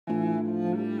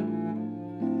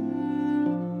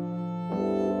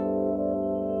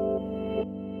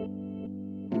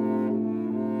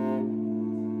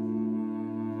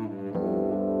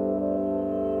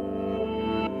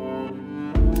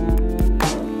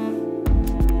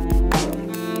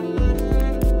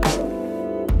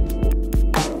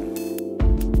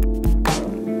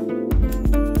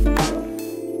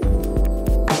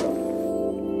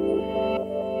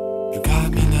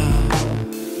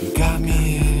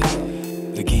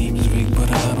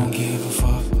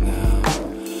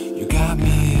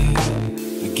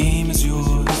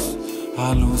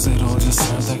knows it all just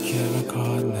sounds like you're a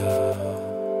card now.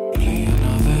 Play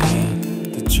another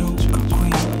hand, the joker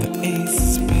queen, the ace of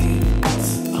spades.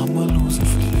 I'm a loser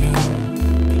for you.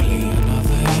 Play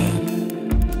another hand,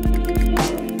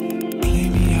 play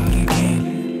me out again.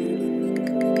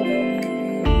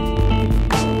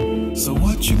 So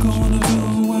what you gonna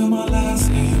do when my last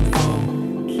hand falls?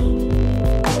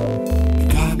 You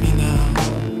got me now,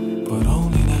 but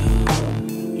only now.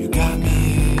 You got me.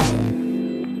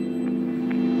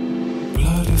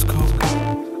 Blood is cold,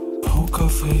 poker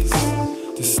face,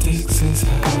 the stakes is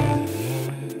high.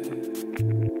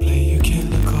 Play your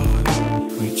killer card,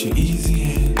 with your easy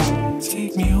hand.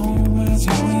 Take me home as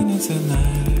you're winning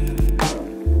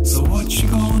tonight. So what you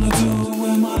gonna do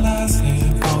when my last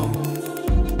hand falls?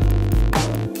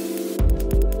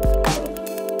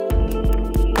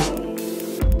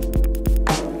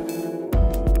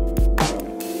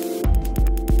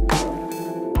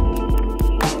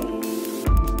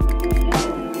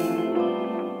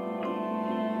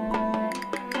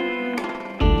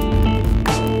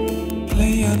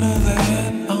 Play another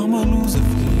hand, I'm a loser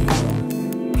for you.